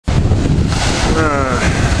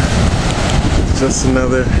just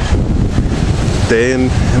another day in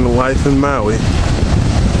life in Maui.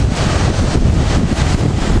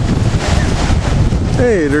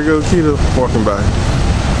 Hey, there goes Kita walking by.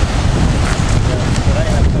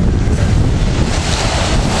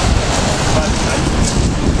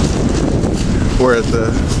 We're at the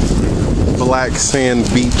black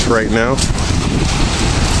sand beach right now.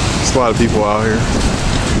 There's a lot of people out here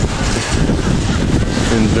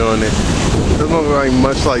enjoying it. Doesn't look like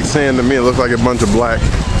much like sand to me. It looks like a bunch of black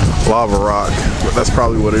lava rock, but that's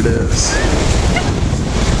probably what it is.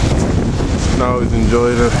 And I always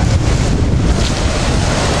enjoy the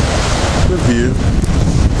view.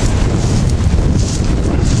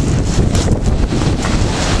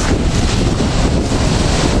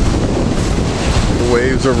 The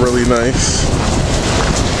waves are really nice.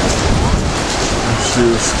 Let's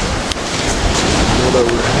just go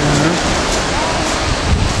over here.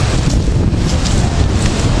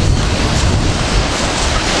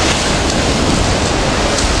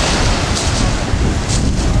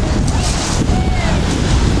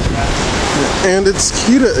 And it's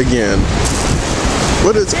Kita again.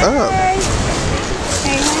 What is up? Hey,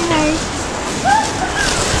 hey.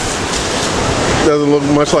 Doesn't look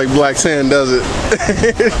much like black sand, does it?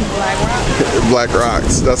 Black rocks. Black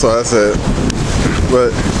rocks. That's what I said.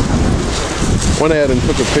 But went ahead and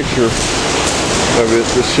took a picture of it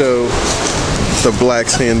to show the black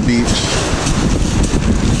sand beach.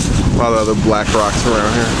 A lot of other black rocks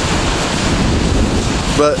around here.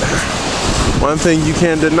 But one thing you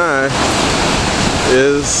can't deny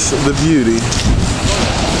is the beauty.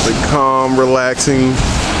 The calm, relaxing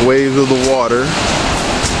waves of the water,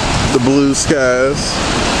 the blue skies.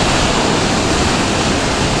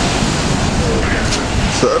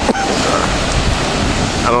 So,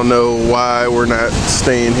 I don't know why we're not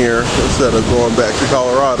staying here instead of going back to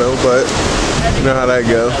Colorado, but you know how that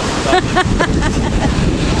goes.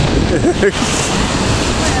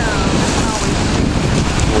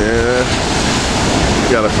 Yeah.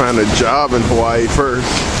 Gotta find a job in Hawaii first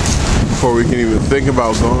before we can even think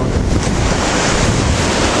about going.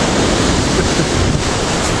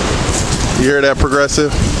 You hear that,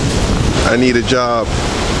 Progressive? I need a job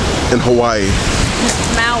in Hawaii.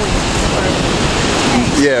 Maui.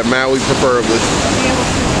 Yeah, Maui preferably.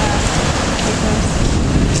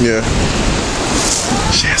 Yeah.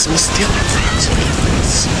 She has me stealing from